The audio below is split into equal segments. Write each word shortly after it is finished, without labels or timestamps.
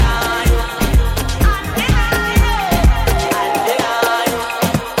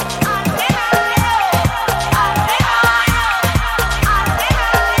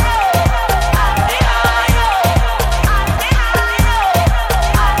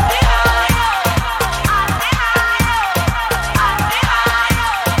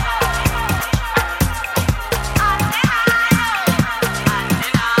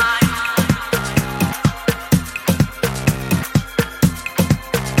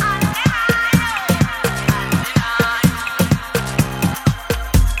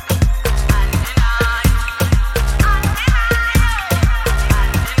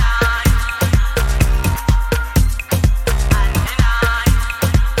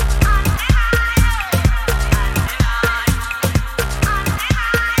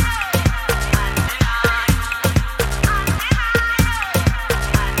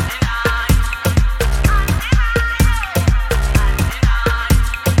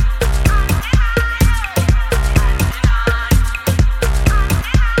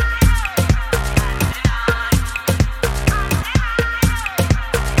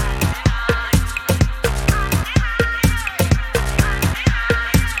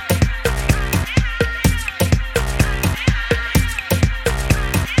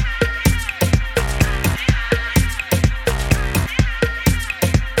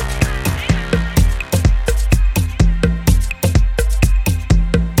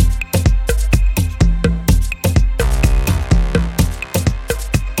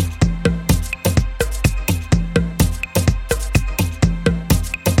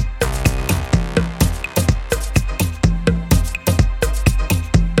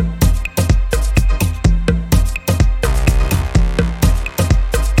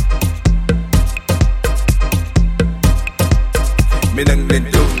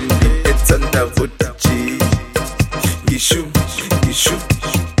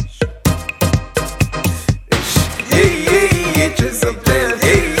Jezebel,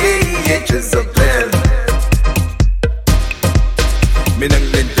 hey, Jezebel. Mina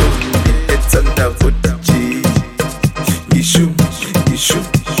ngilentombi ethanda vodka, ngisho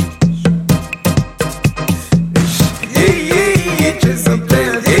hey,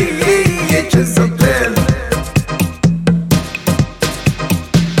 Jezebel, hey, Jezebel.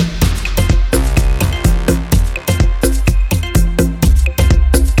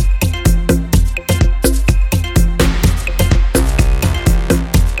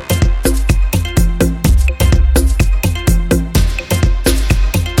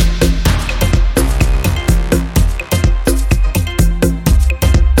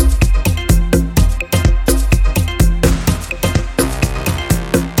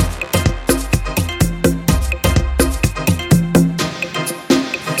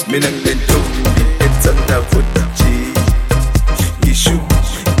 Mina ngilentombi ethanda vodka, ngisho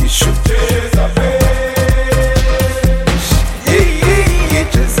Jezebel, hey,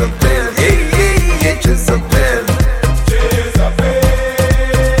 Jezebel, hey, Jezebel.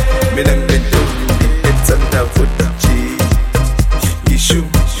 Mina ngilentombi ethanda vodka, ngisho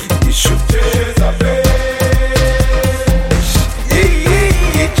Jezebel,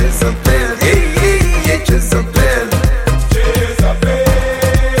 hey, Jezebel, hey, Jezebel.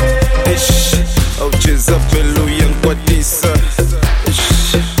 Oh Jezebel uyangikwatisa,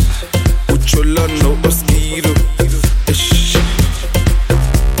 uchola no mosquito,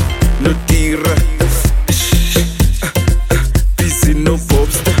 no tira, busy no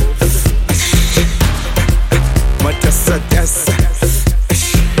bobster, matasa,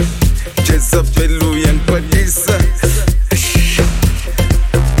 Jezebel uyangikwatisa,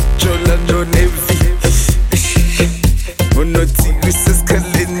 chola no nevi, unotiri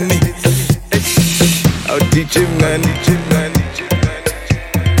seskaleni. Oh DJ man,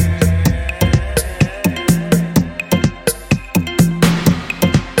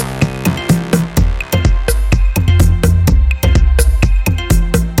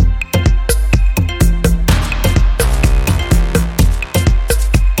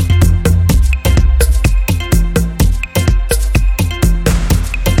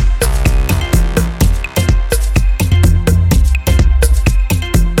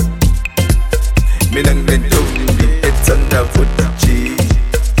 mina ngilentombi ethanda vodka,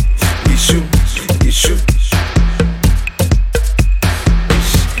 ngisho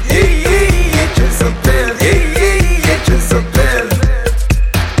hey, Jezebel, hey, Jezebel.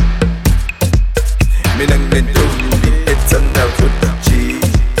 Mina ngilentombi ethanda vodka,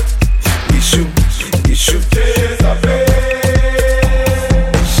 ngisho Jezebel,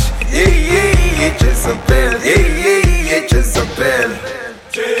 hey, Jezebel, hey, Jezebel.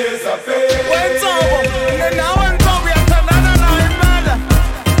 What's over? Now and so we are turning on brother.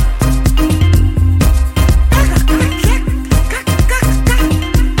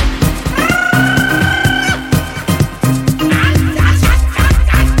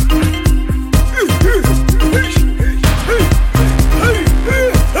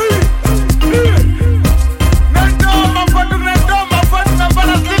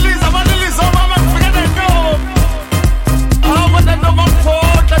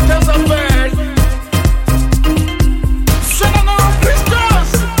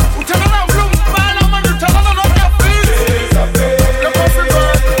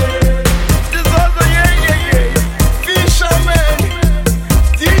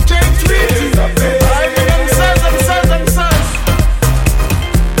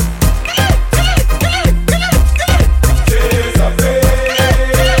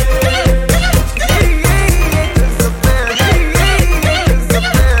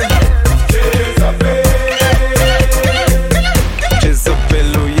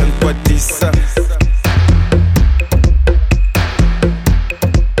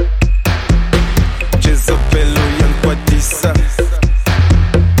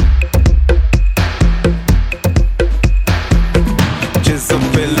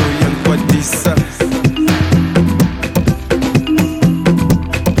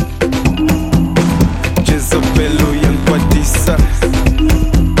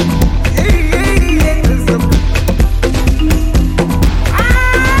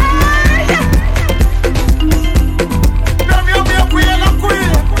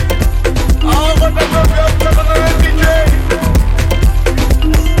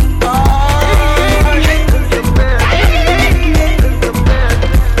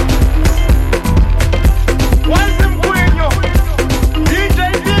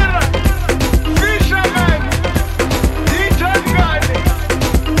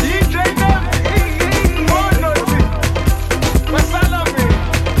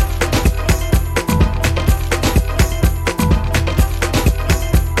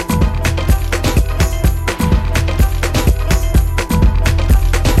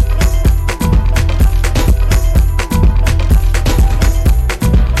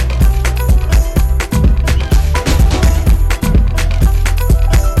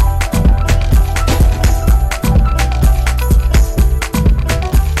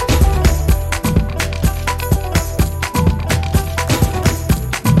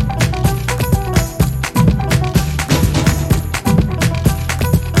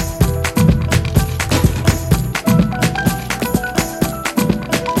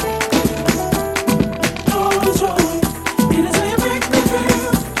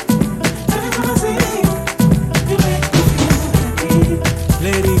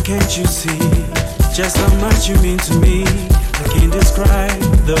 Can't you see just how much you mean to me? I can't describe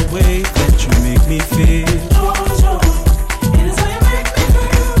the way that you make me feel. It is how you make me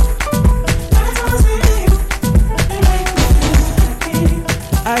feel. Every time I see you, you make me feel happy.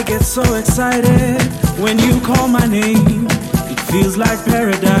 I get so excited when you call my name. It feels like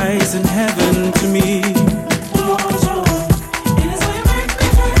paradise and heaven to me.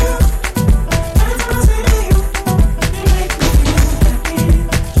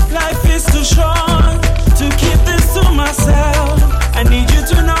 I need you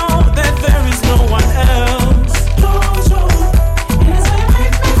to know that there is no one else. It is how you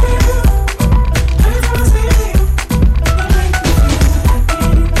make me feel. Every time I see you, you make me feel happy.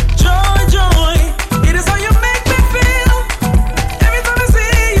 Joy, joy, it is how you make me feel. Every time I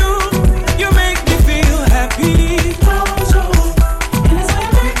see you, you make me feel happy. Joy, it is how you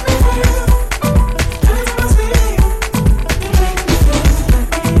make me feel. Every time I see you, you make me feel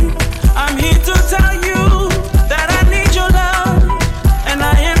happy. I'm here to tell you that I need your love. And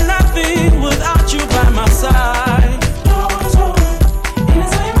I am nothing without you by my side. It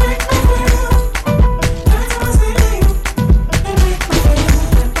is how you make me feel. Every time I see you, you make me feel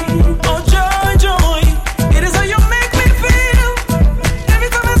happy. Oh joy, joy, it is how you make me feel. Every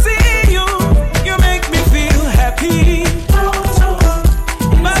time I see you, you make me feel happy.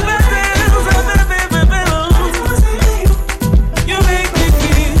 My baby, you make me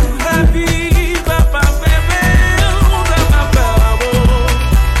feel happy. Papa, baby,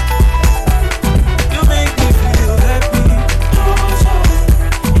 you make me feel happy.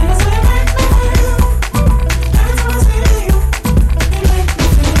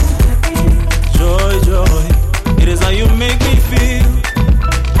 Joy, joy, it is how you make me feel.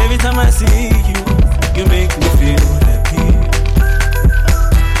 Every time I see you, you make me feel happy.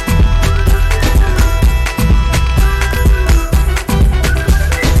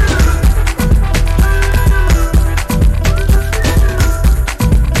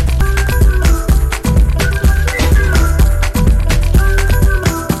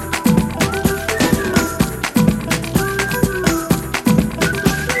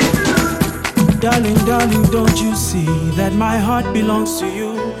 Darling, darling, don't you see that my heart belongs to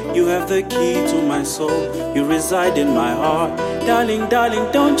you? You have the key to my soul, you reside in my heart. Darling,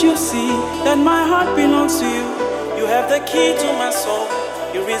 darling, don't you see that my heart belongs to you? You have the key to my soul,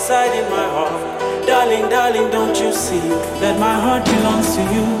 you reside in my heart. Darling, darling, don't you see that my heart belongs to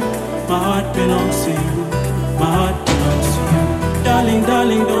you? My heart belongs to you, my heart belongs to you. Darling,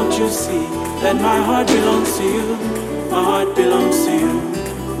 darling, don't you see that my heart belongs to you? My heart belongs to you,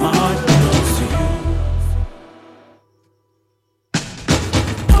 my heart belongs to you.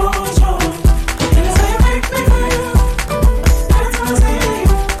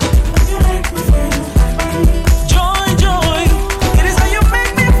 Joy, joy,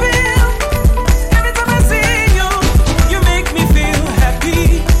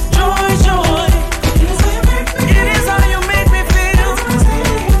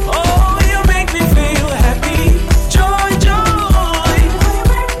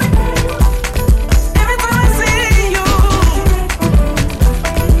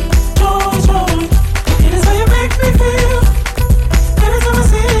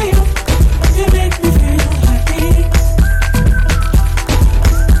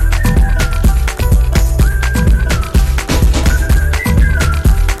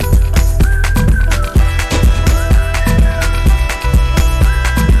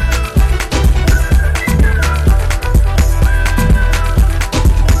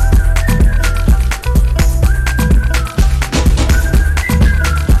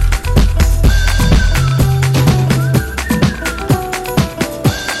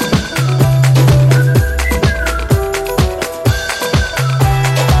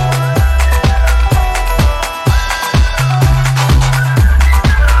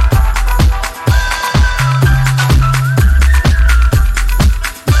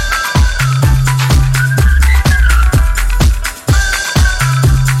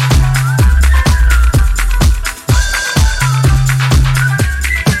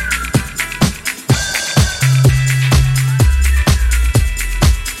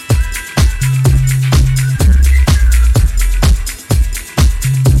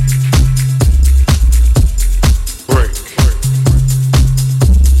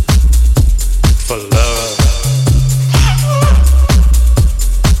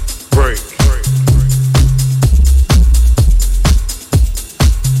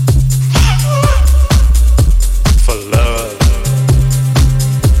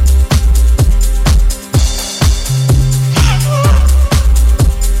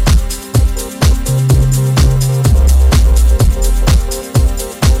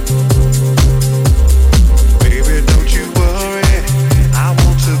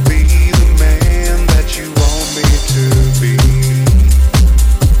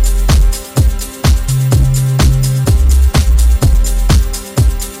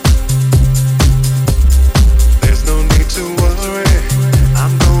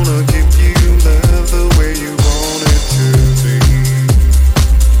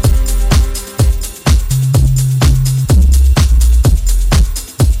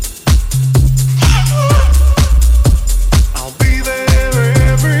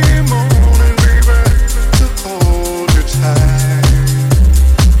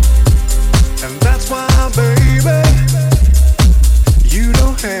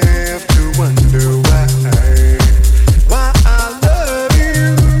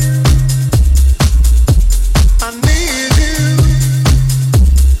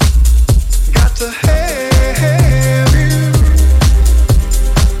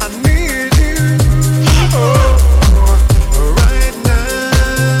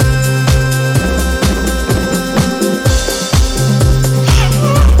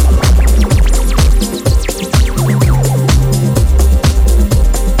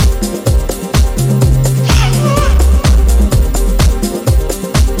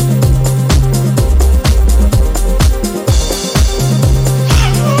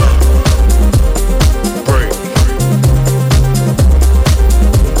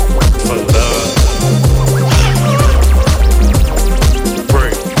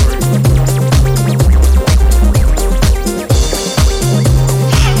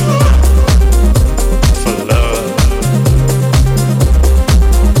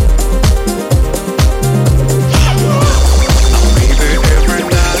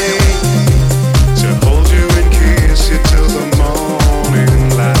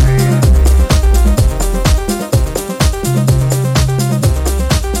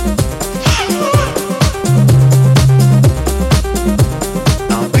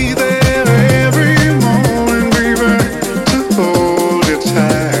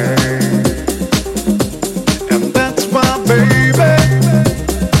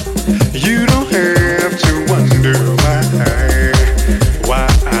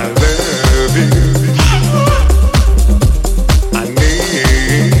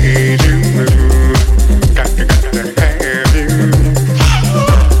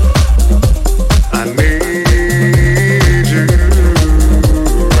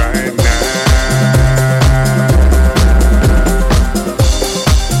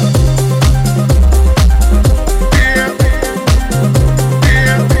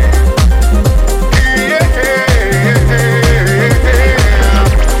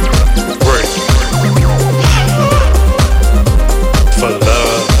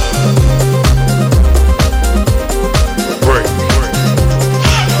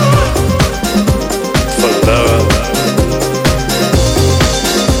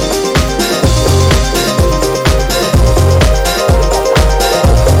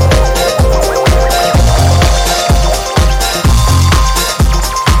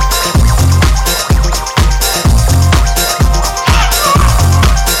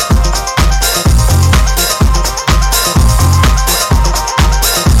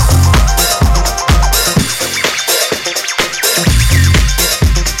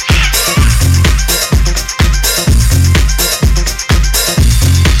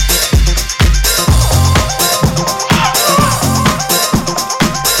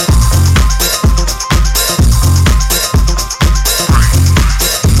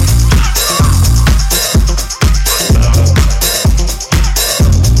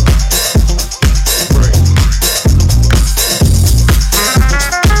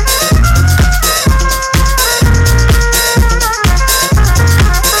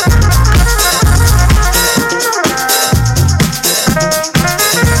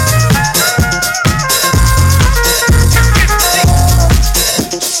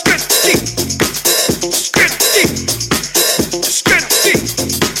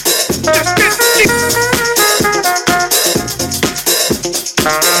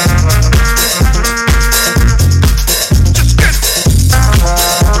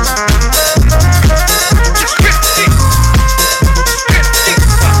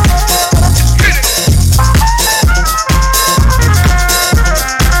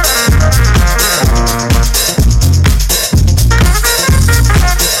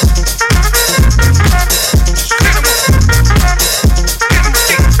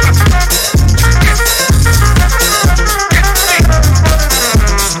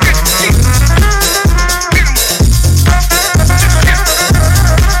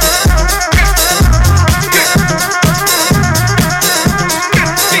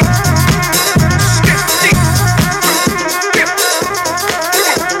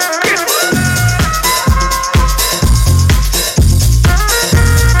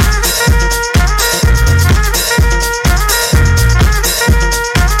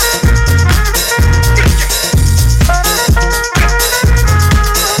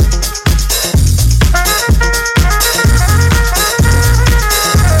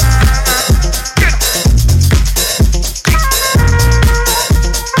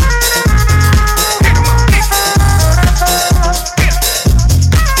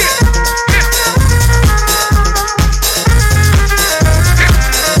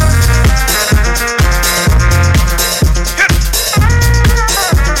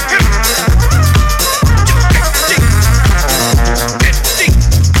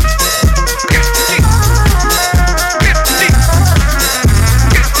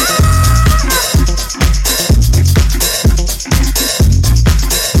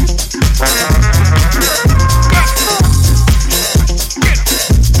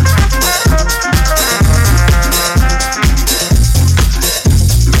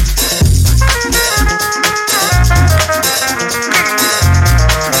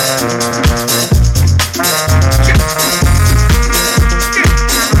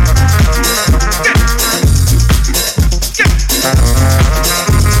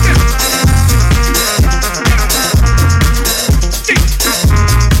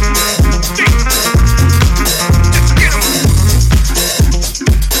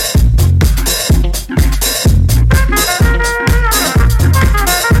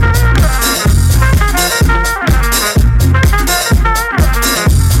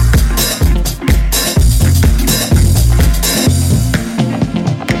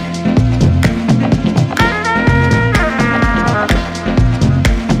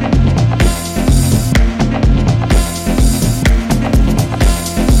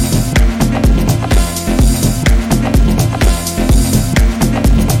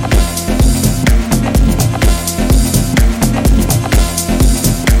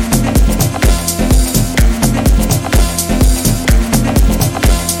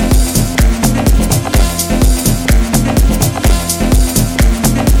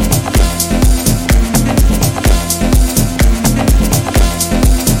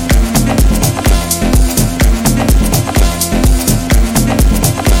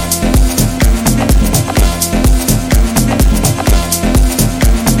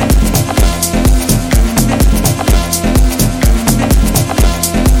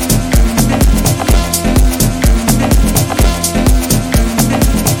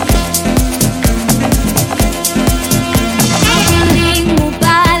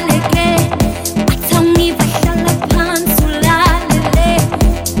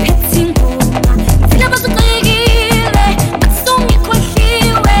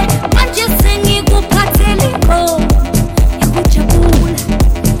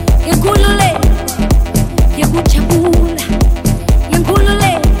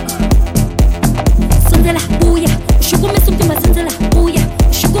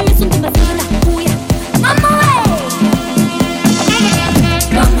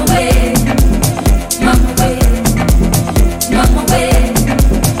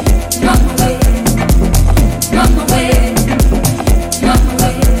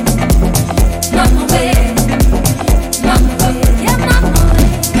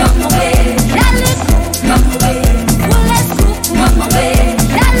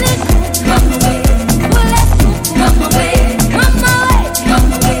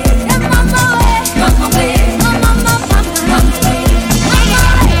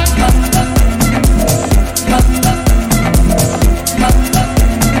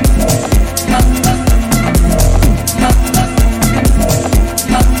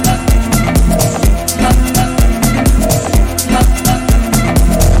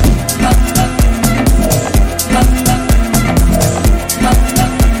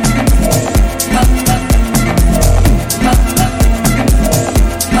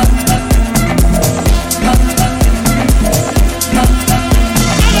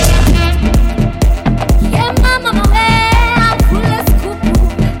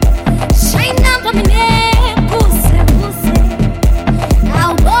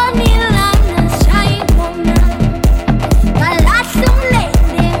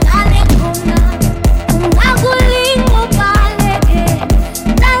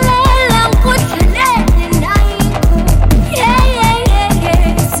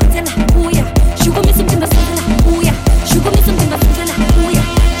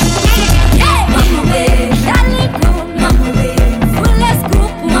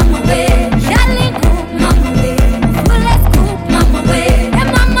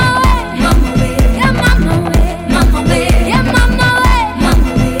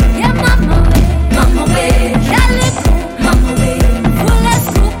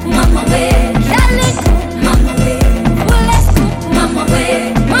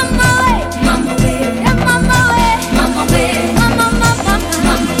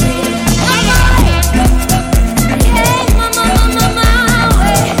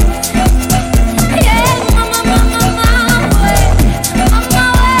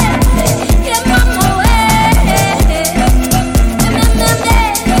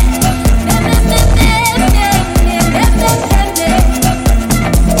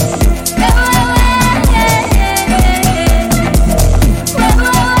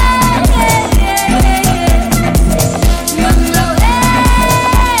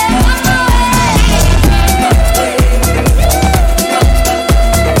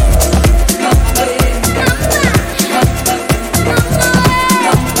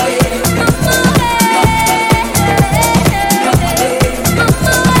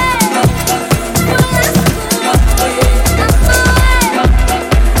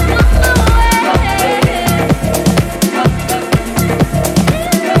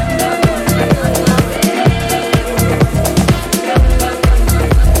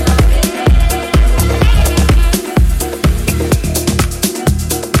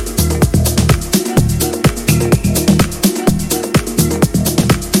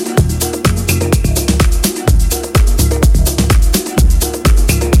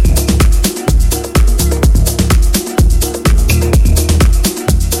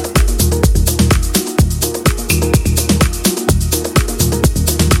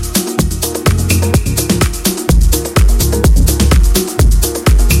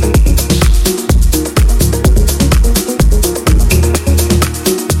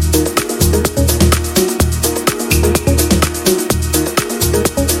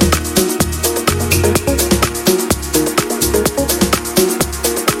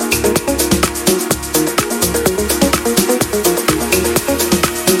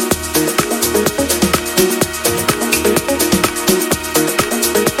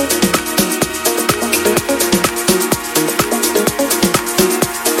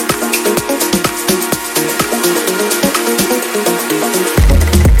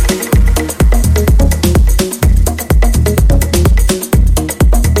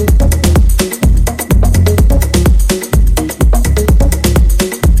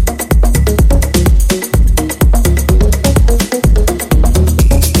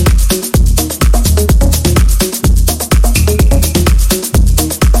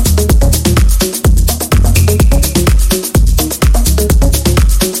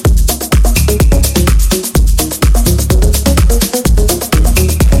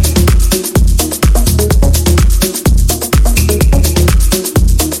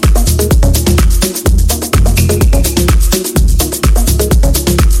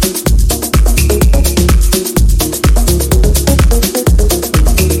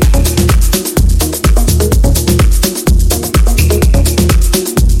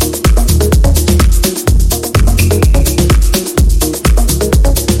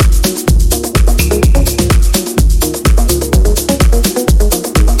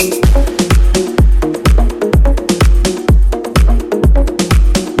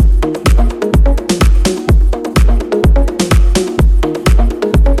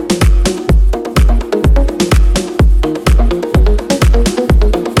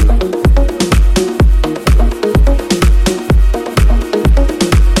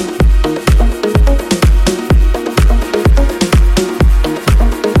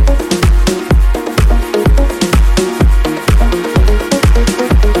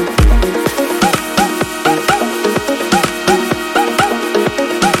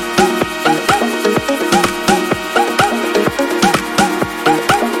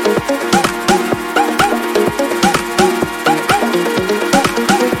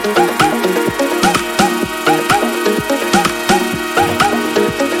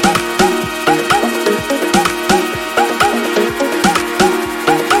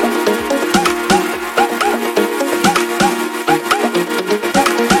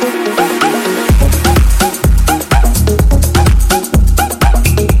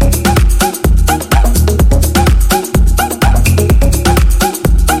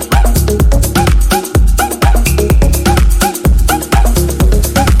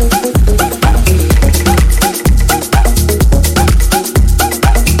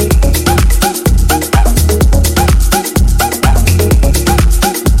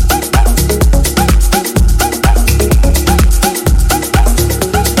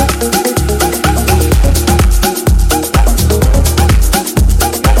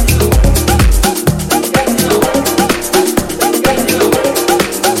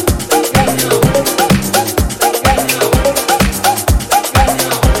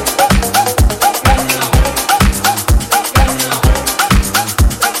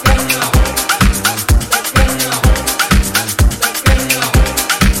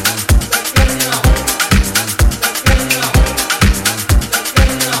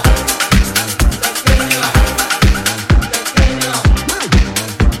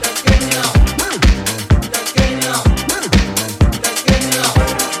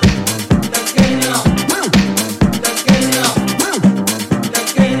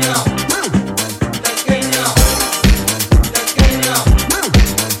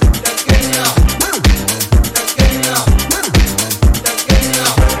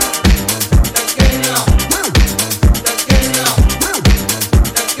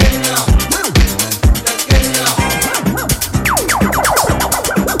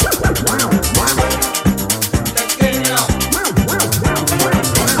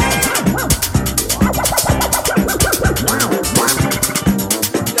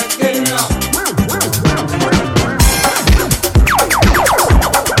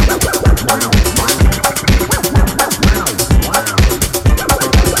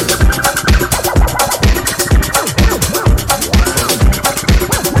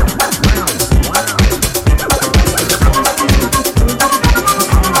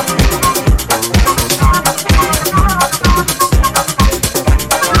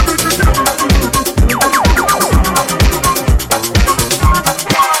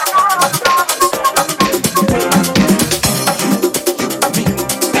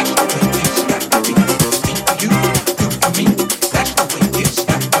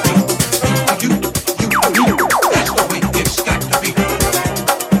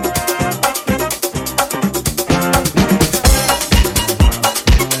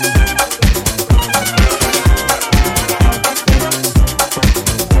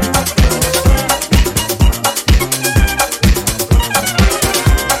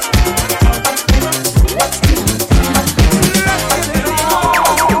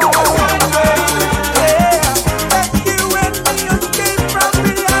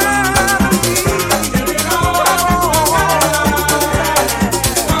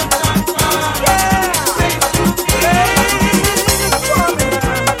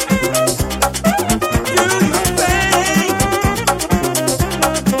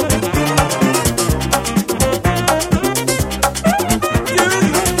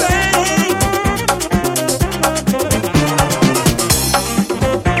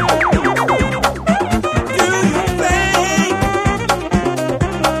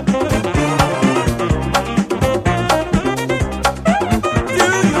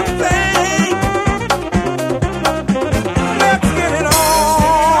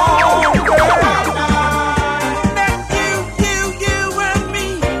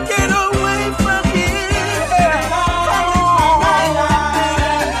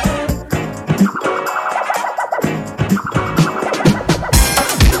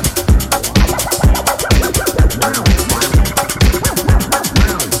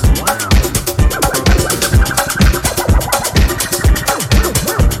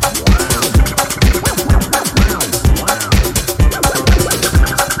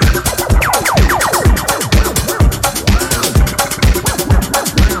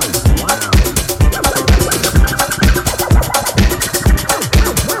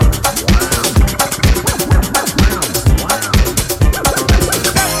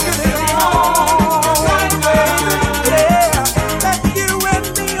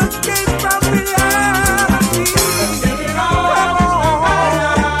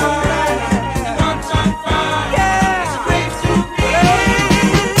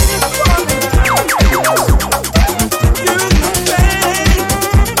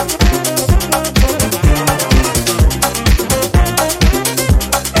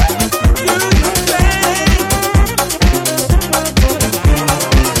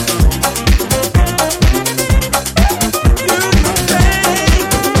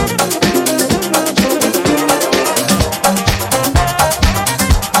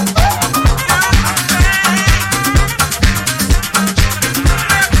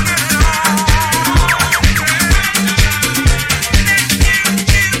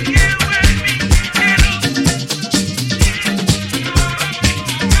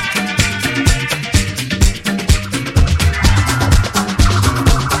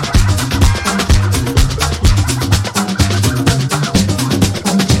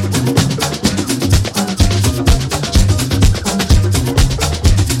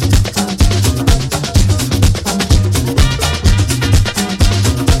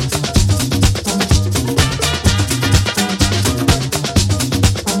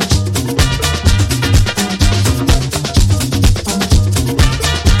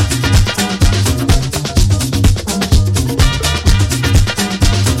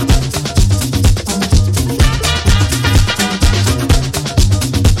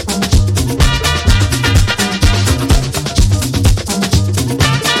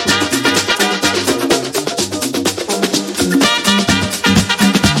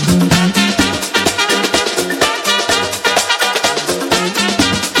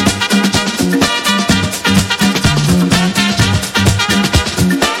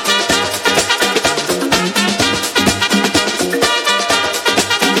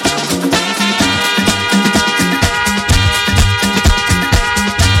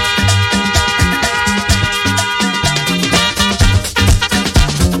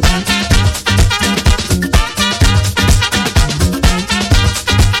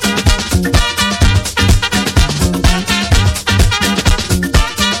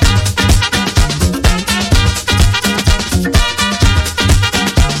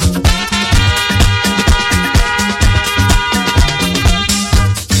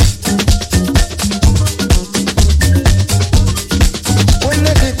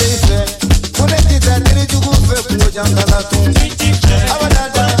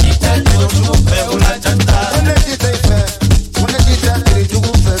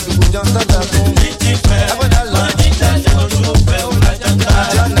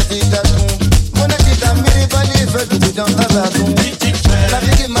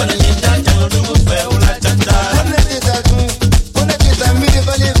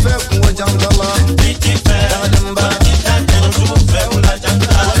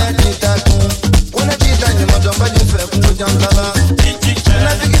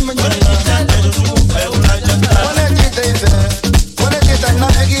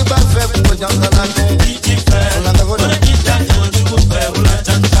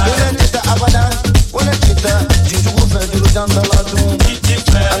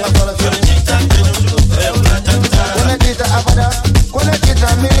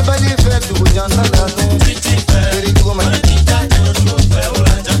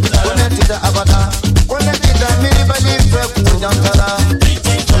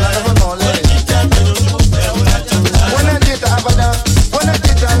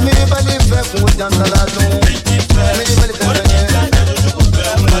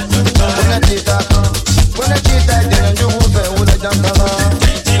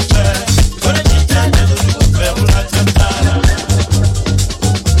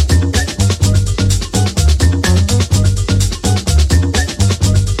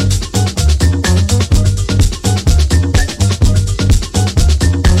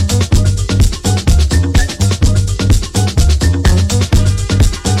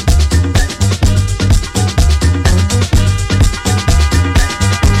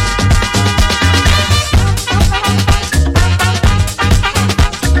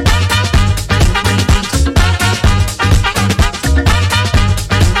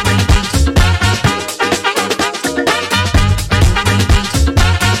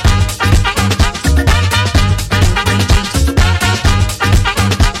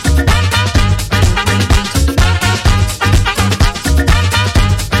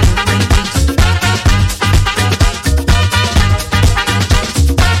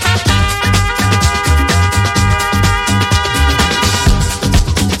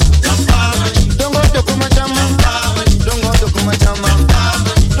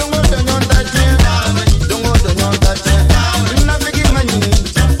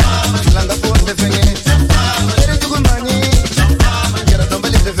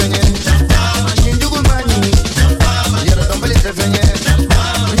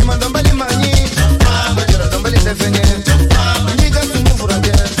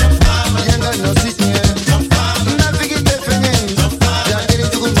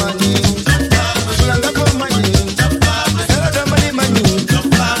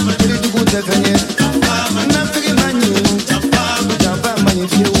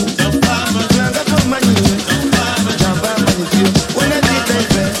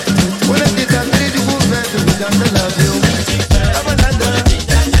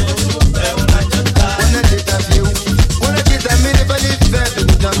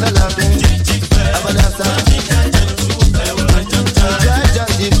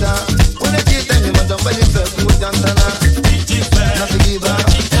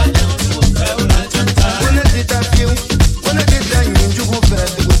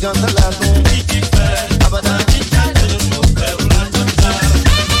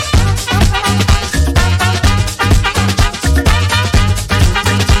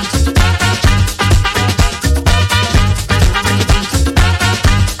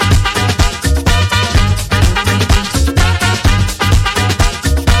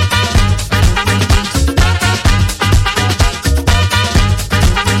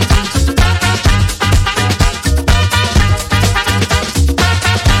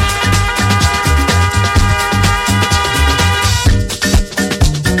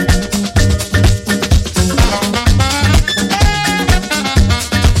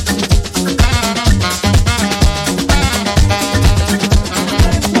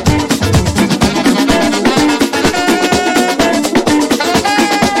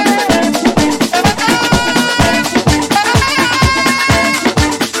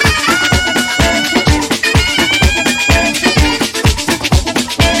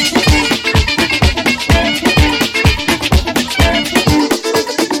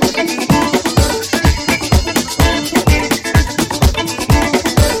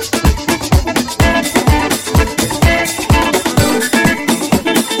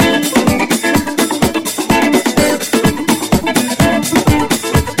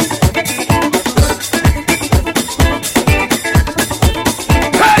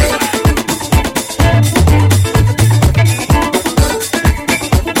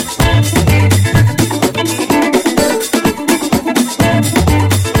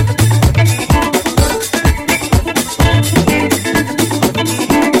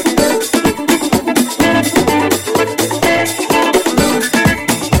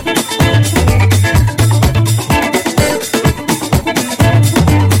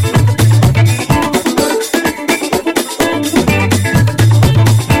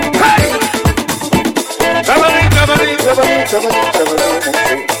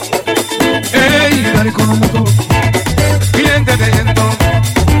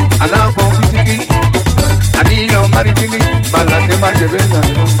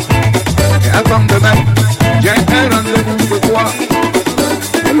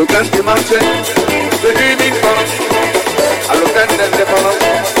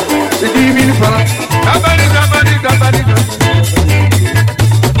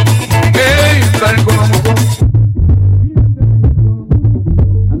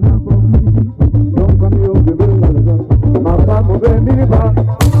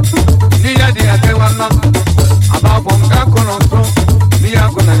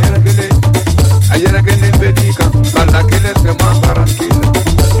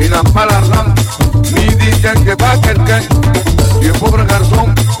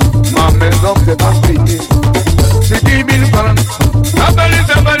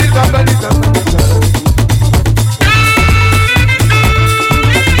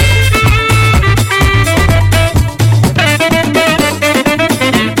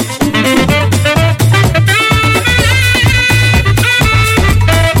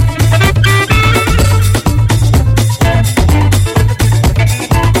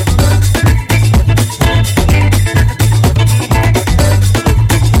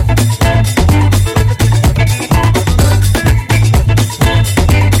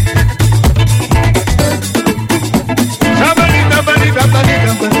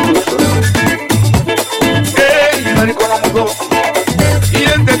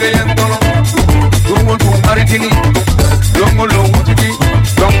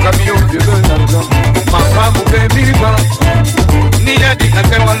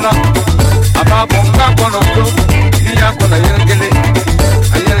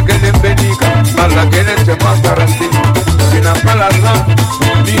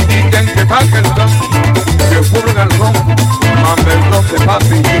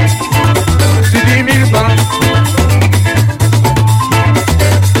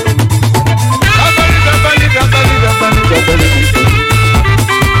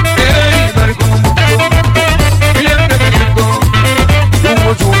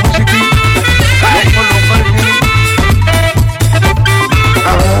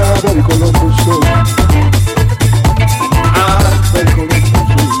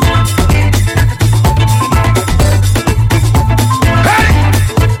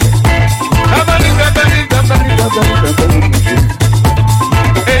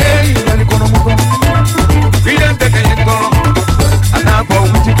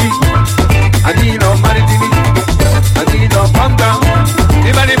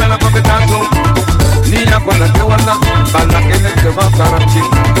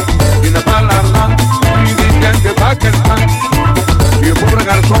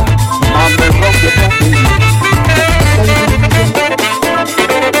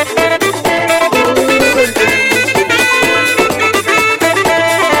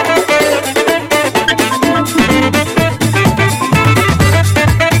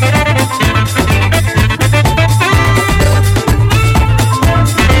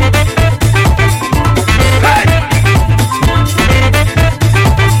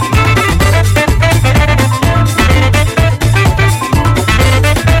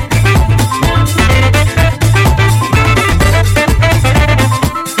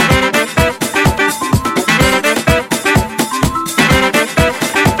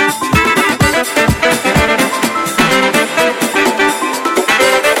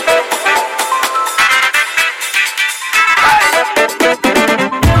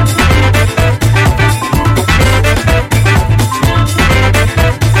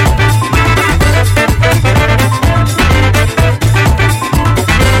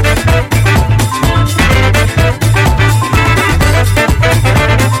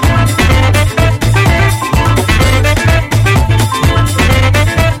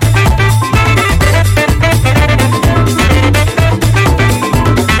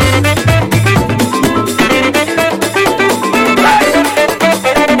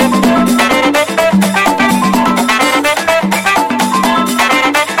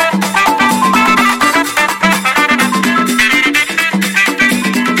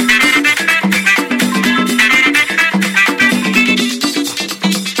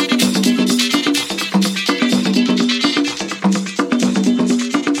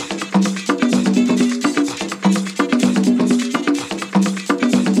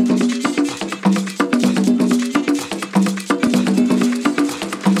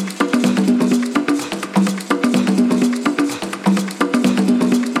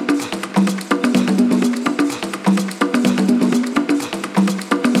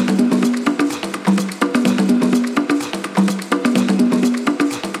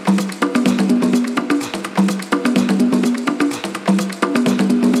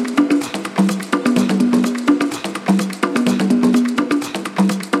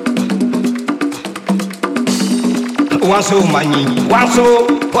 Wanso mani,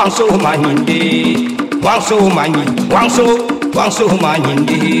 wanso mani de. Wanso mani, wanso mani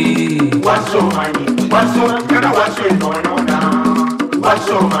de. Wanso mani, wanso kana wanso inona.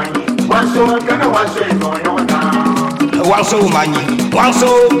 Wanso mani, wanso kana wanso inona. Wanso mani,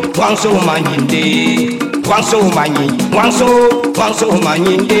 wanso mani de. Wanso mani, wanso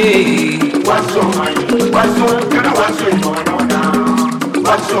mani de. Wanso mani, wanso kana wanso inona.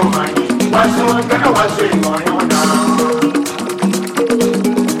 Wanso mani, wanso kana wanso inona.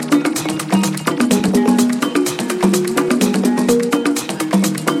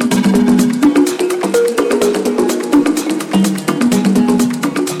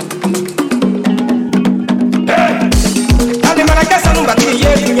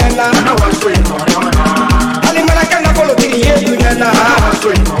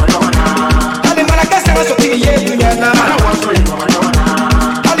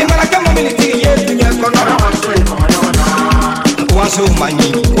 Wanso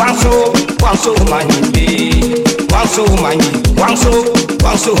mani, wanso mani de. Wanso mani,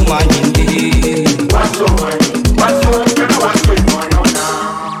 wanso mani de. Wanso mani, wanso kana wanso inona.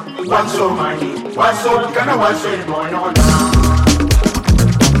 Wanso mani, wanso kana wanso inona.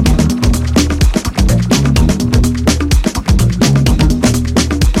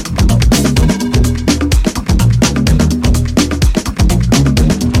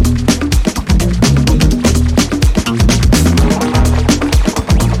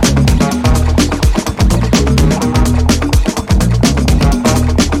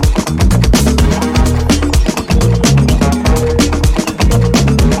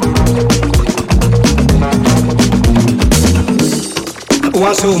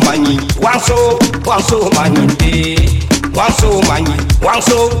 Wanso mani, wanso mani de. Wanso mani,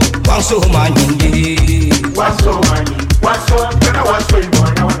 wanso mani de. Wanso mani, wanso kana wanso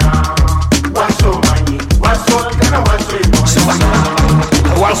inona. Wanso mani, wanso kana wanso inona.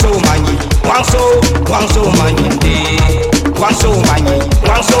 Wanso mani, wanso mani de. Wanso mani,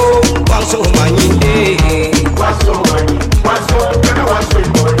 wanso mani de. Wanso mani, wanso kana wanso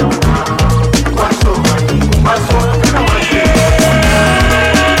inona. Wanso mani, wanso kana wanso inona.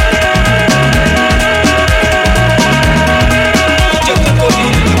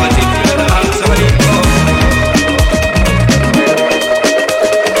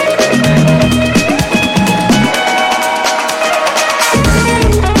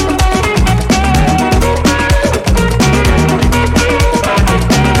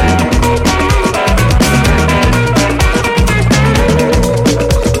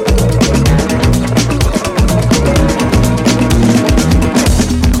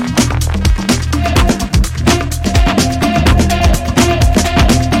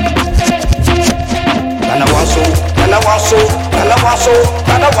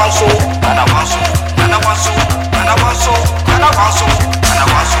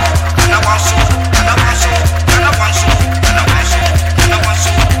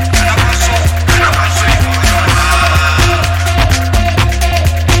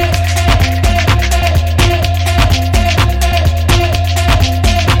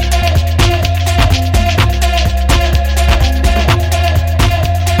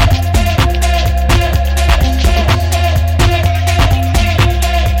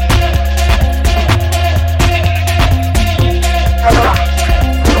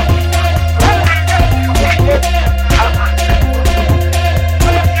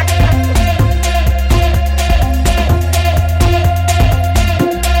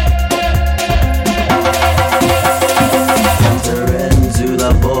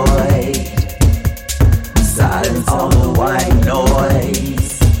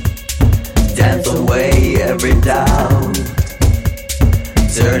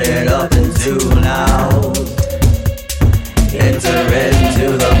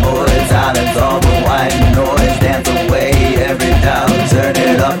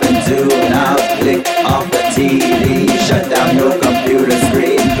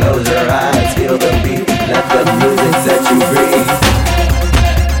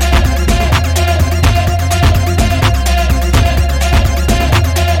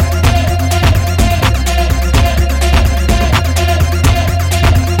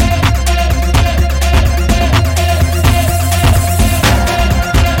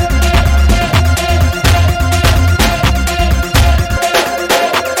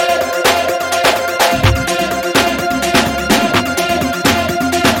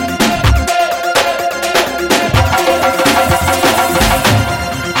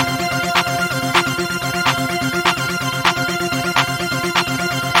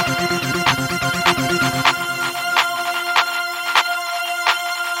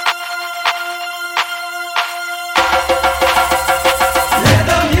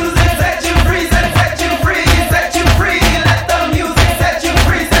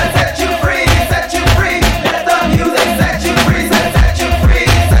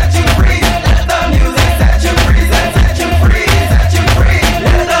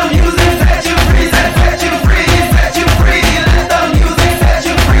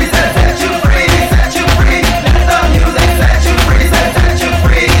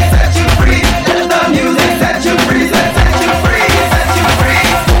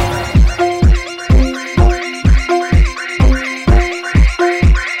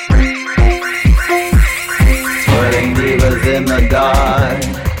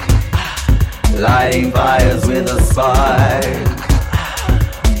 spark,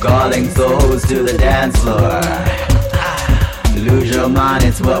 calling souls to the dance floor. Lose your mind,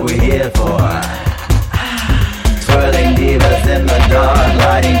 it's what we're here for. Twirling divas in the dark,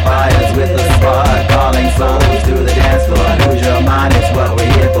 lighting fires with the spark, calling souls to the dance floor. Lose your mind, it's what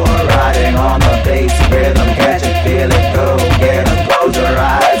we're here for. Riding on the bass rhythm, catch it, feel it, go get it. Close your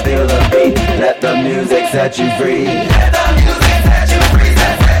eyes, feel the beat. Let the music set you free. Let the music set you free,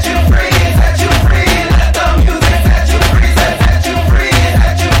 set you free, set you free. Let the music set you free, set you free,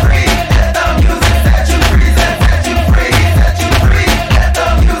 set you free. Let the music set you free, set you free, set you free. Let the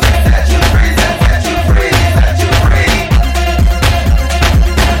music set you free, set you free, set you free.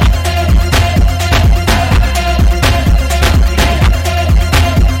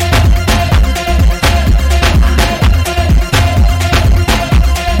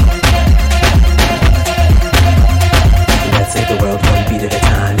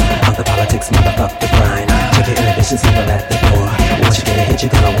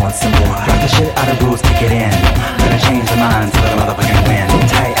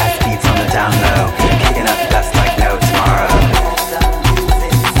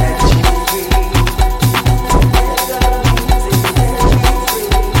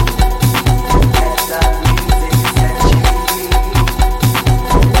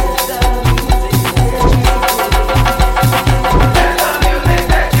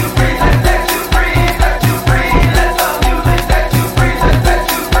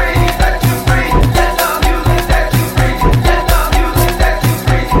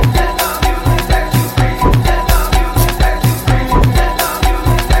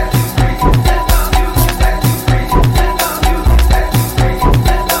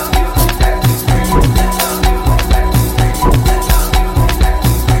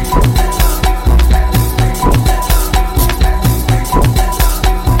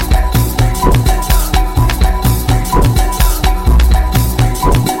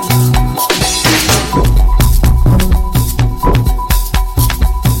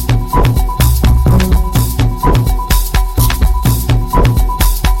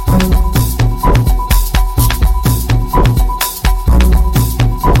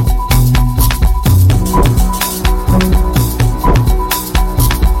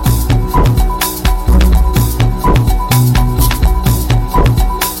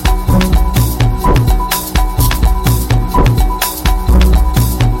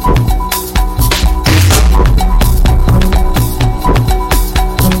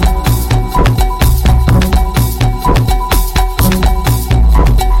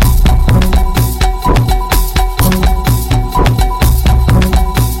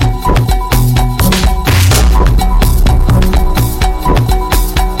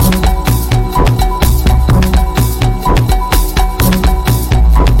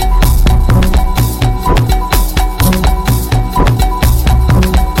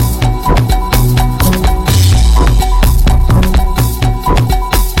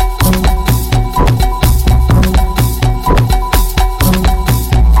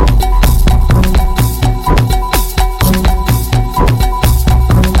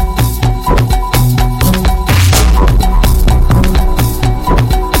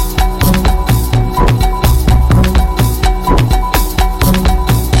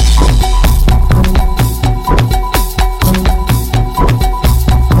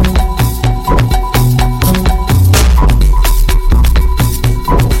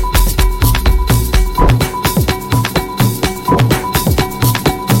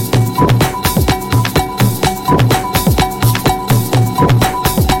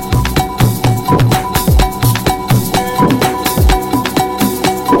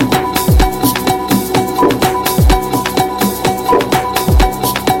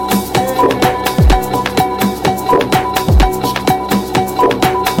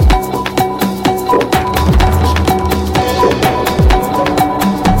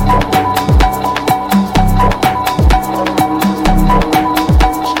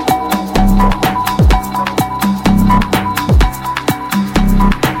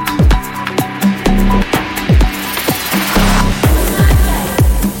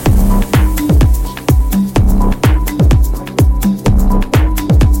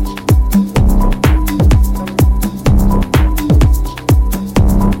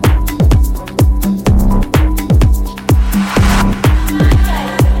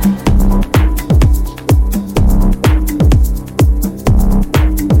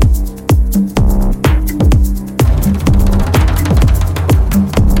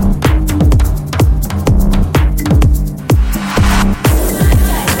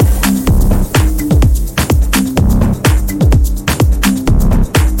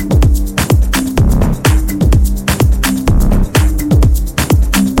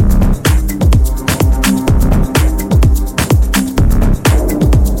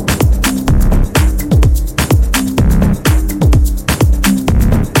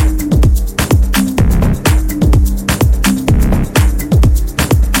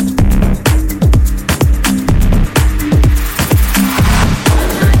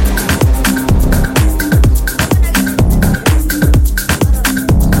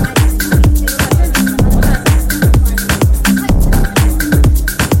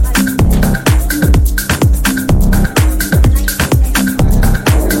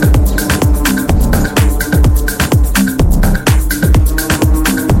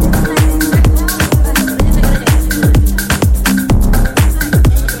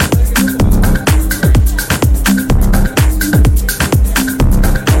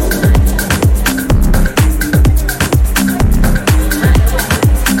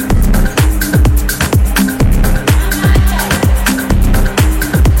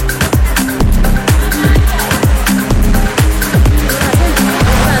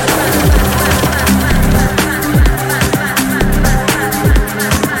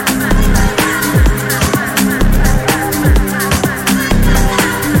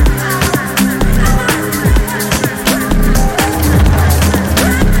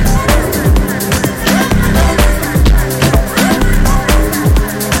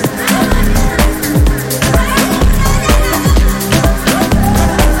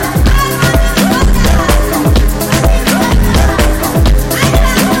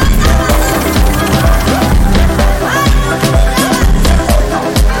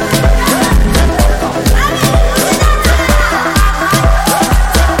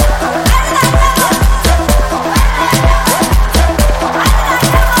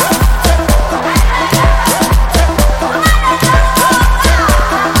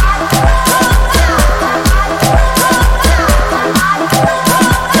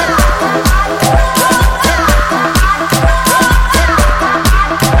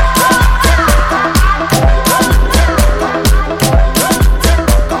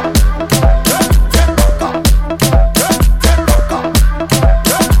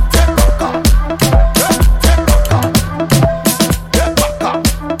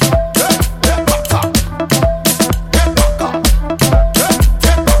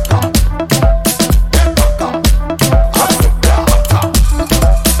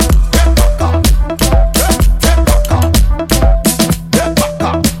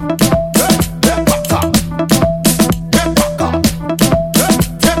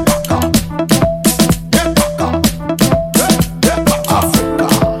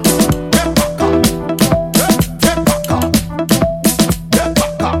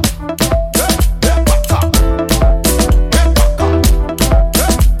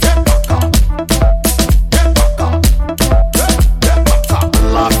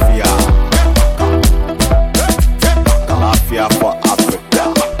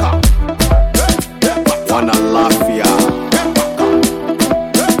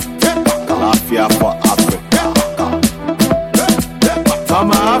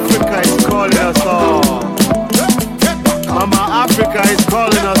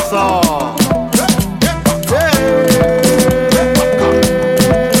 song.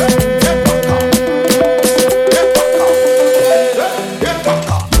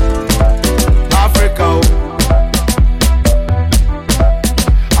 Africa,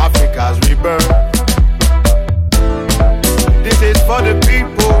 Africa's rebirth. This is for the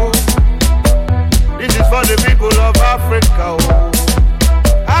people. This is for the people of Africa.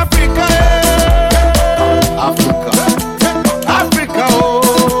 Africa, Africa, Africa,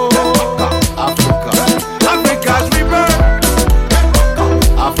 Africa, Africa's rebirth.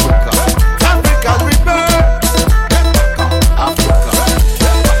 Africa, Africa's rebirth. Africa,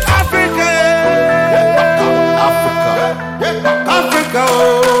 Africa, Africa,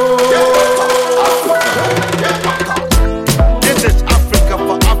 Africa. This is Africa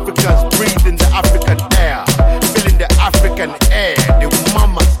for Africans breathing the African air, feeling the African air, the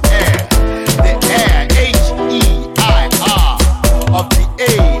mama's air, the air, H-E-I-R, of the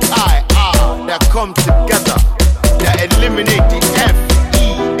A-I-R that come together, that eliminate the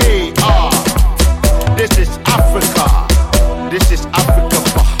F-E-A-R. This is Africa. This is Africa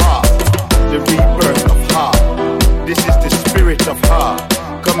for her, the rebirth of her. This is the spirit of her,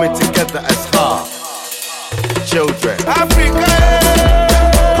 coming together as her children. Africa,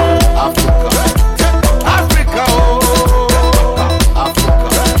 Africa, Africa, Africa,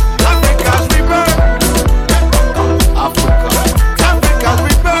 Africa's rebirth. Africa, Africa's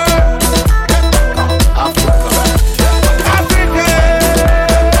rebirth. Africa, Africa, Africa,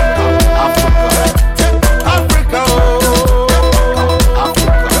 Africa,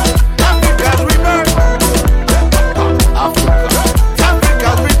 Africa, Africa's rebirth. Africa,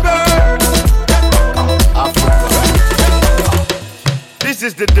 Africa's rebirth. Africa. This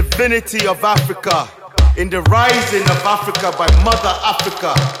is the divinity of Africa in the rising of Africa by Mother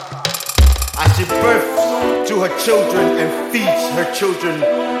Africa, as she births to her children and feeds her children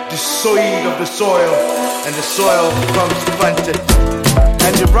the seed of the soil, and the soil becomes planted.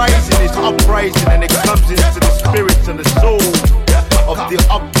 And the rising is uprising, and it comes into the spirits and the soul of the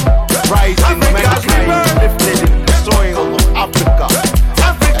uprising mankind lifted in the soil of Africa.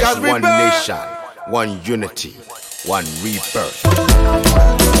 As one nation, one unity, one rebirth.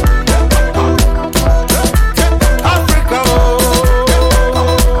 Africa,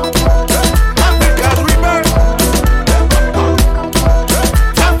 Africa's rebirth.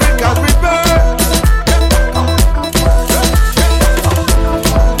 Africa's rebirth.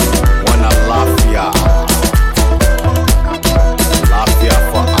 One Alafia. Alafia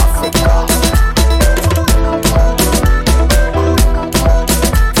for Africa.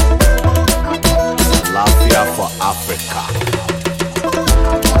 Alafia for Africa.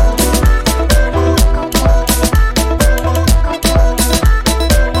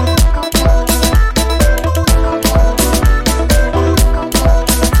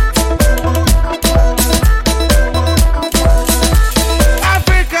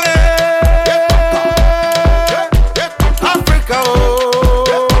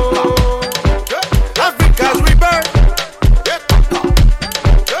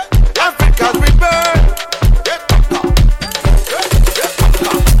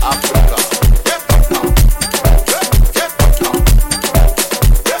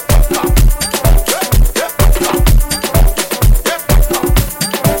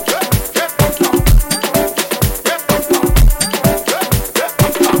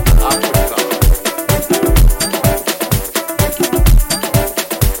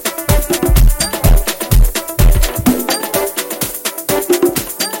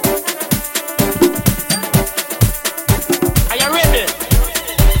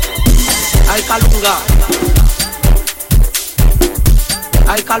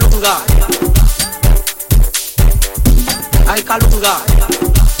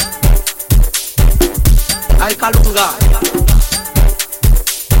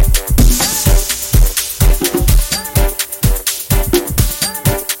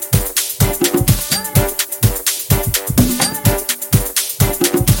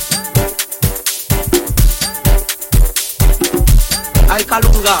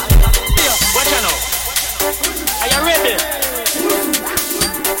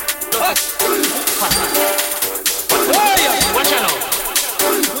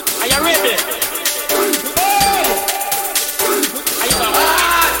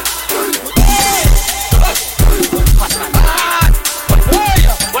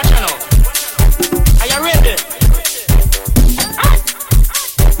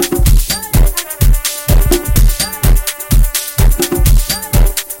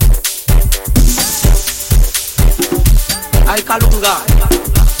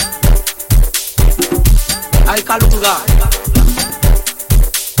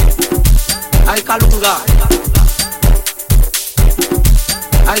 Kalunga,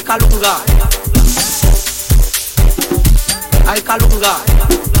 ay Kalunga, ay Kalunga,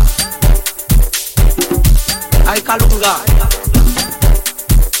 ay Kalunga,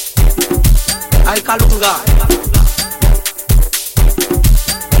 ay Kalunga,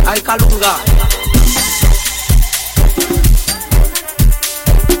 ay Kalunga.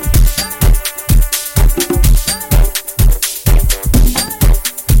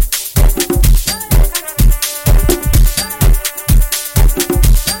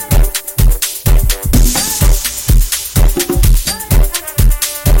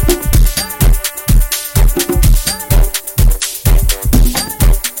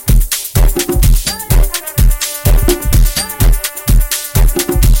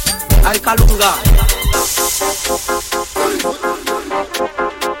 Ay Kalunga,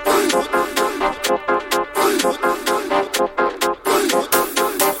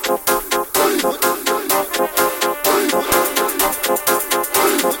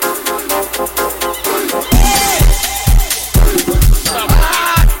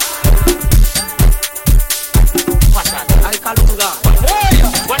 ay Kalunga.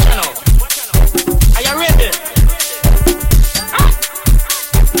 Watch out now. Are you ready?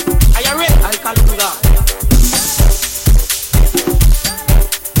 Are you ready? Ay Kalunga,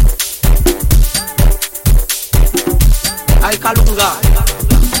 ay Kalunga,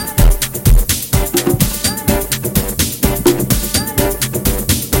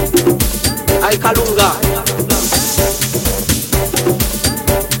 ay Kalunga,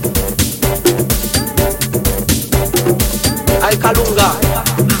 ay Kalunga,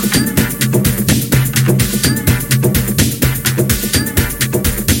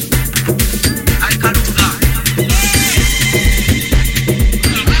 ay Kalunga.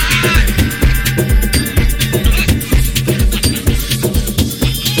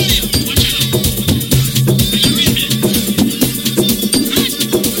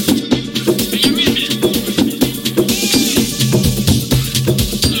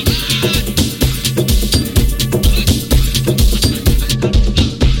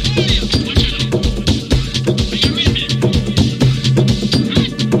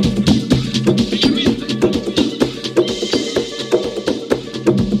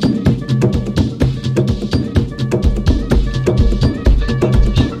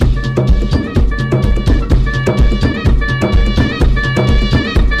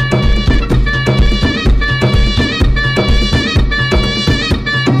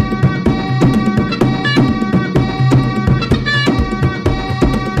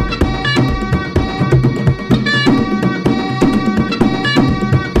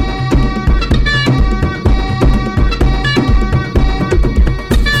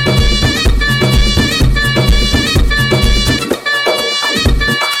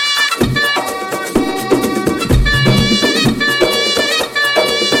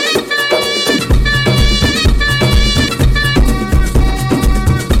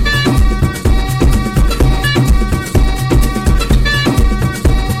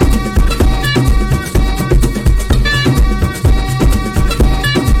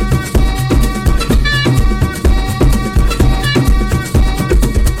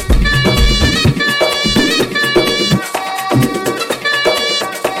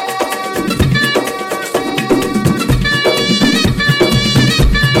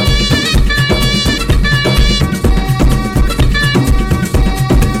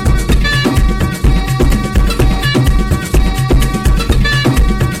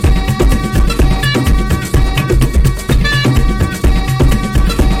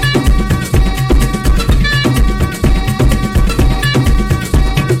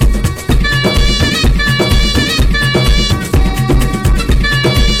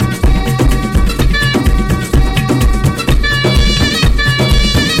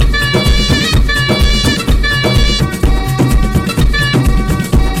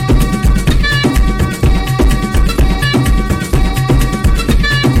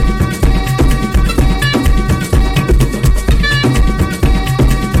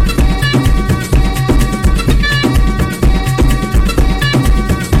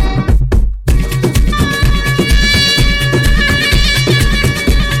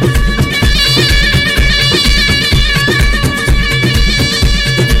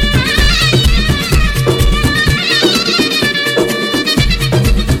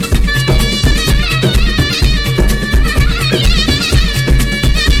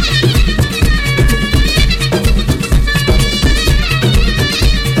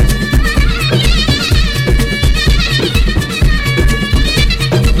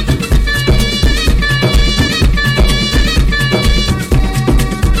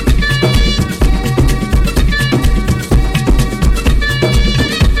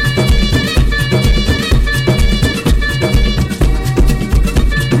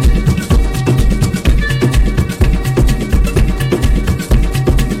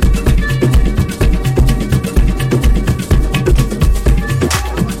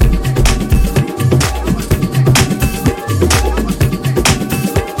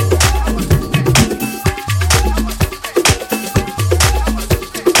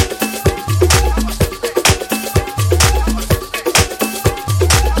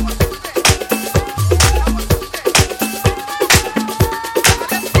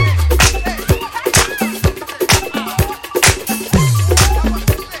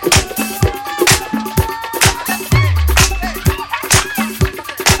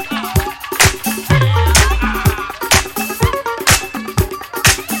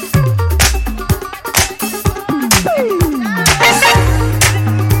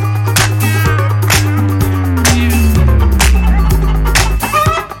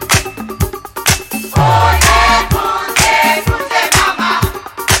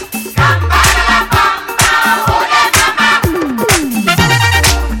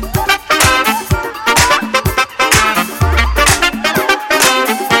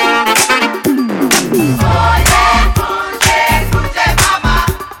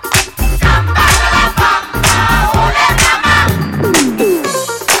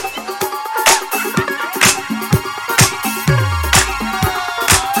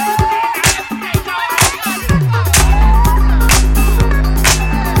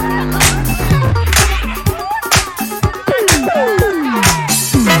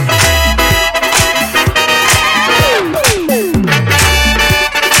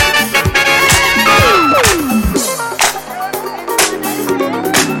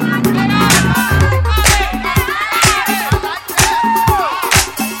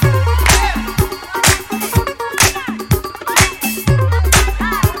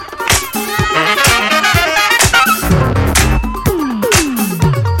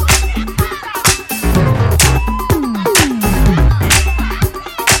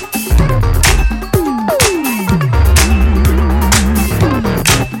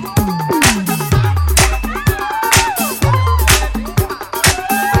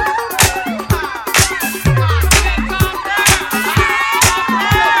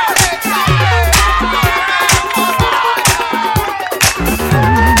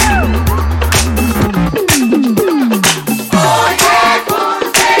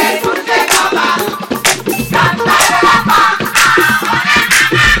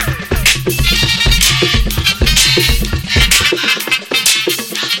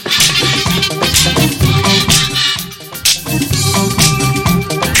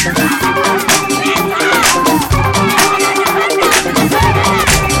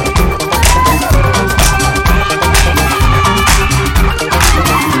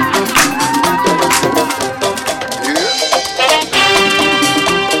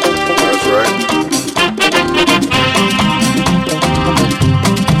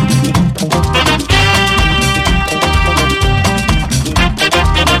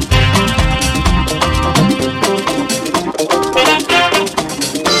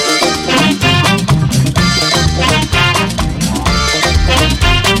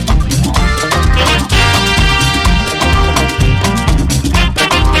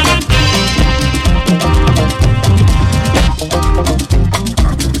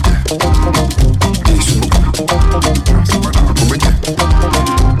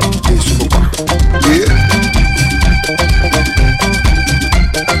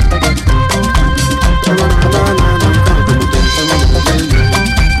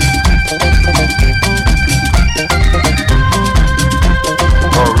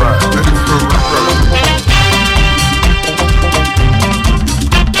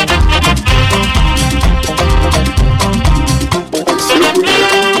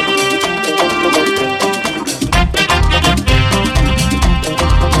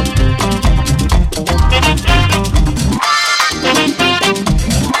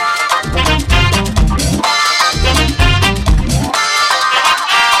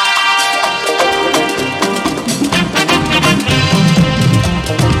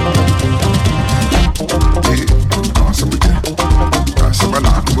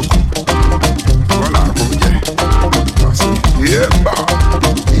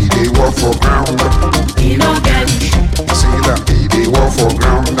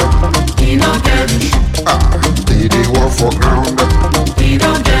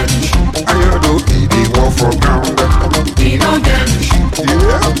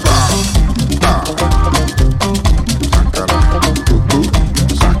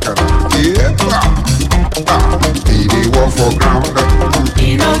 for ground.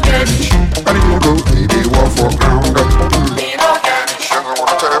 He no get it. And you go, he dey walk for ground. He no get it. You don't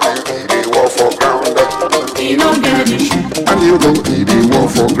wanna tell me he dey walk for ground. He no get it. And you go, he dey walk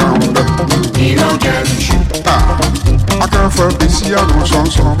for ground. He no get it. I can't for this year no son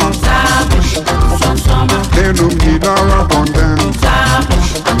summer. Sabush, son summer. They no need a rap on them. Sabush,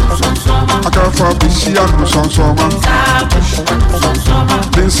 son summer. I can't for this year no son summer. Sabush, son summer.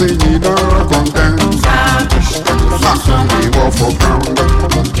 They say need a rap on them. Sabush, son summer. He walk for ground.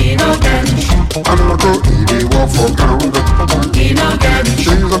 He no get it. I'm not go, he dey walk for ground. He no get it.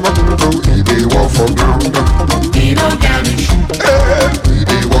 Things I'm not gonna do, he dey walk for ground. He no get it. He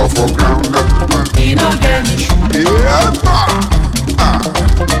dey walk for ground. He no get it. Yeah,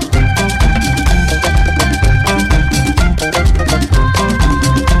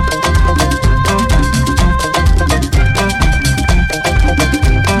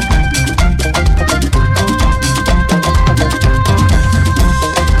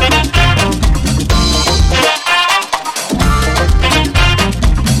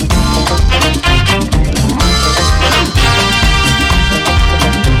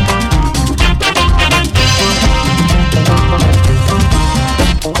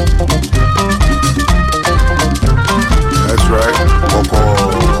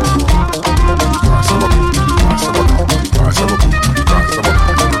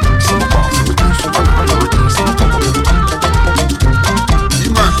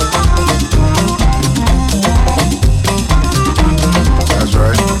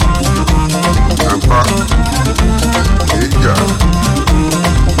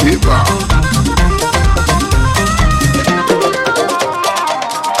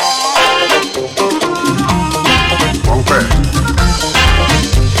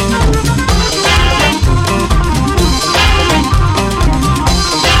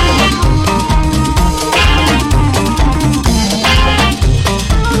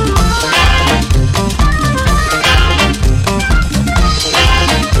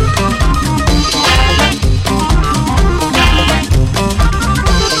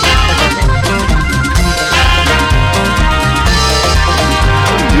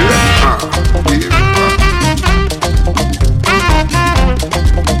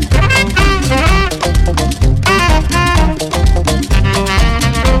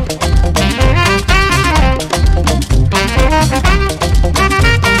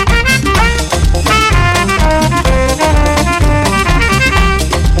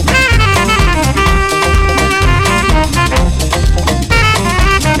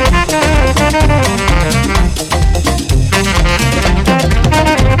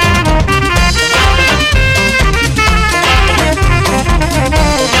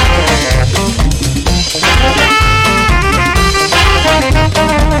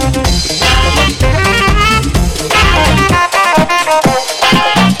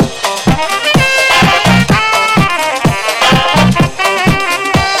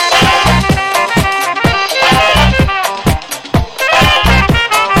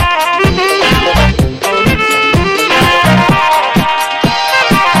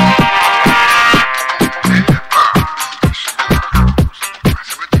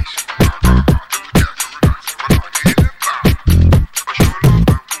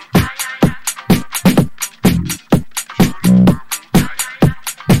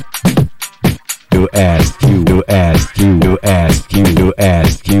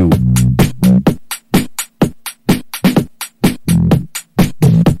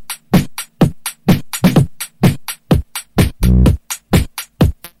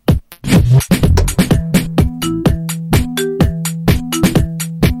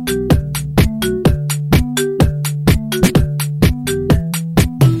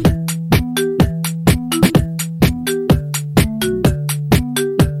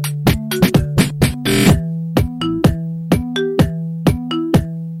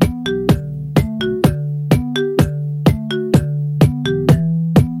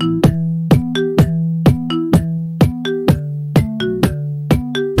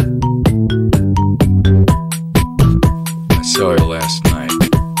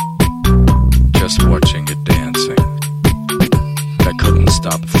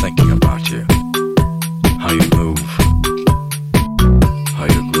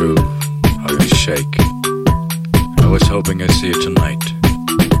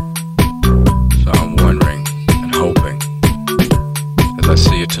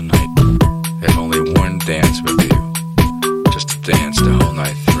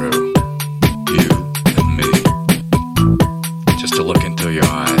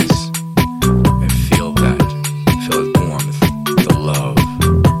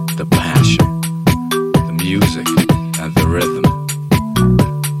 music and the rhythm.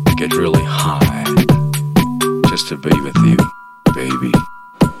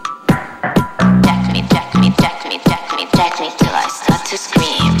 to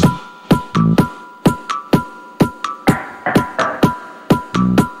scream.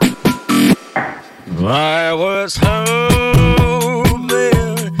 I was hoping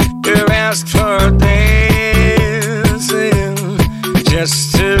you asked for dancing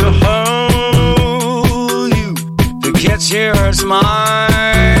just to hold you, to catch your smile.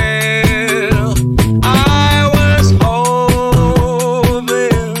 I was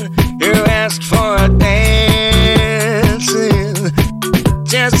hoping you asked for dancing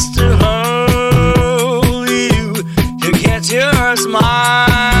just to hold you, to catch your smile.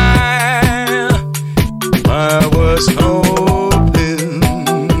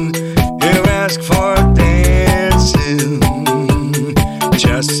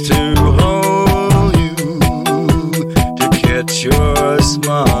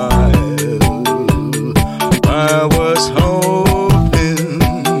 I was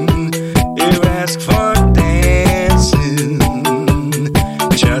hoping you asked for dancing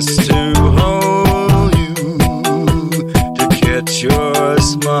just to hold you, to catch your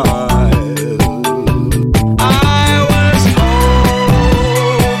smile. I was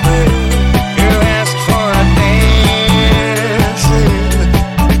hoping you asked for dancing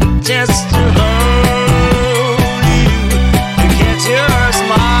just to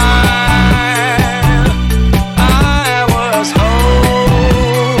hold you,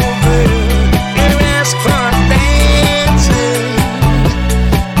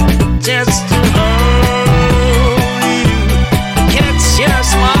 to catch your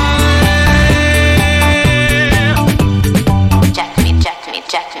smile.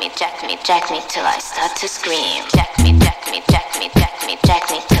 Jack me till I start to scream. Jack me, jack me, jack me, jack me, jack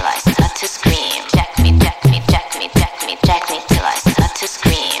me till I start to scream. Jack me, jack me, jack me, jack me, jack me till I start to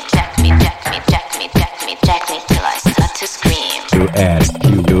scream. Jack me, jack me, jack me, jack me, jack me till I start to scream. You ask,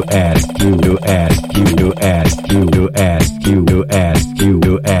 you ask, you ask, you ask, you ask, you ask, you ask,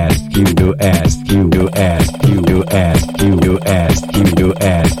 you ask, you ask, you ask, you ask, you ask, you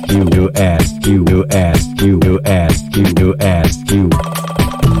ask, you ask, you ask, you ask, you.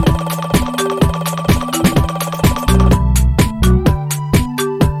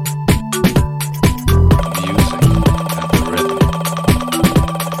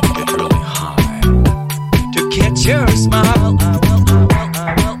 Your smile, I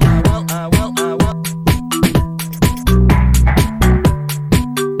will.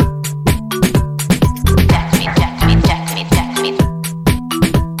 Jack me, jack me, jack me, jack me.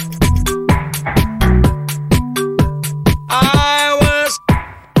 I was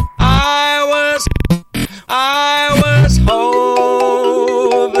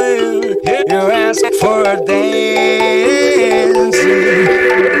hoping you asked for dancing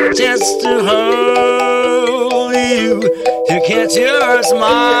just to hold you, to catch your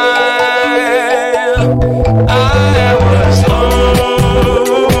smile. I was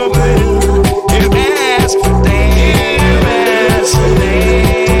hoping you asked for dancing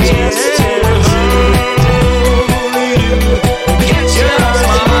just to hold you, to catch your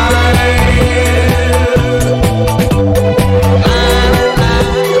smile.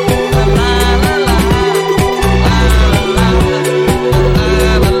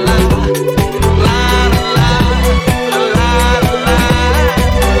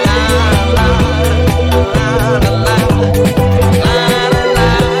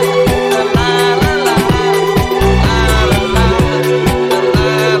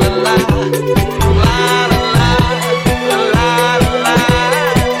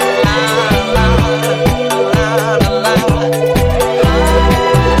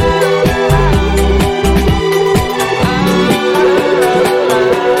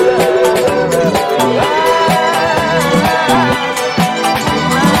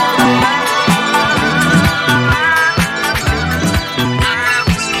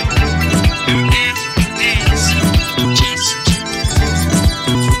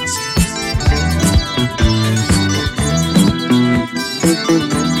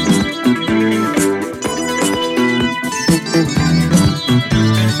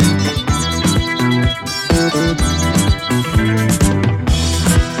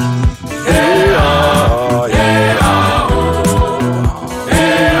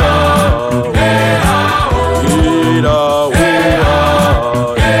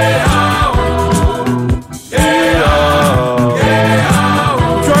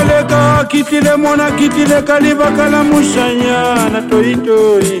 Kitile kalibaka la mushanya na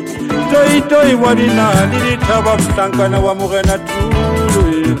toitoi toitoi wadina lilitaba mtankana wa mugena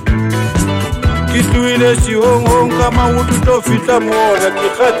tulu kituile sihongo kama utu tofita mwola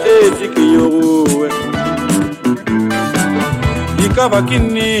kikate zikiyoruwe ikaba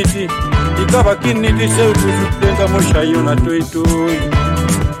kiniti ikaba kiniti seukusutenga moshayo na toitoi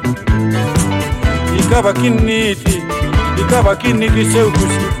ikaba kiniti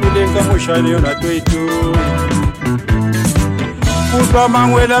seukusutenga moshayo na toitoi Kupa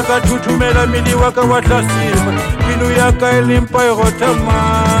mangwela katutumela mili waka watasima Milu yaka elimpa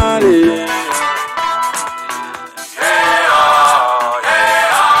irotamale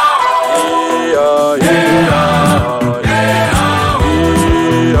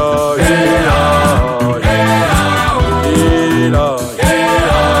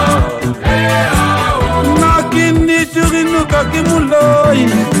Nakini turinuka kimuloi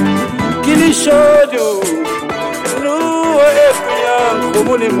Kilishodo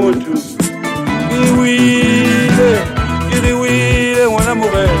Komole motu Kiriwile mwana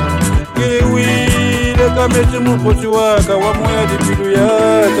mure Kiriwile kamete mukoti waka wa moya dipilu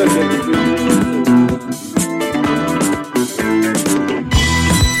ya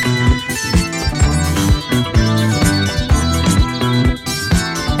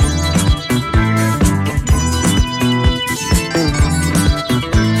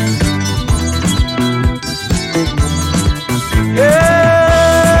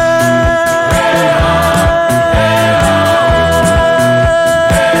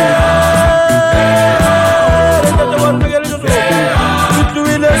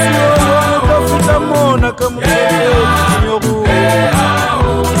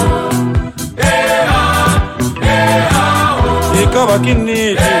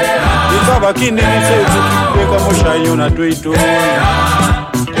Ikaba kiniti seukusutenga moshayo na toitoi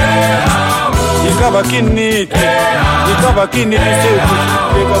Ikaba kiniti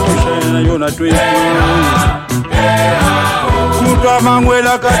seukusutenga moshayo na toitoi Kupa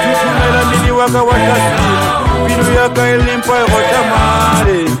mangwela katutumela mili waka watasima Milu yaka elimpa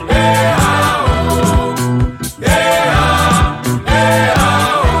irotamale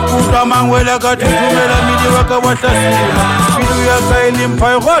Kupa mangwela katutumela mili waka watasima Milu yaka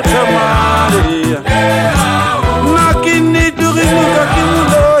elimpa irotamale Nakini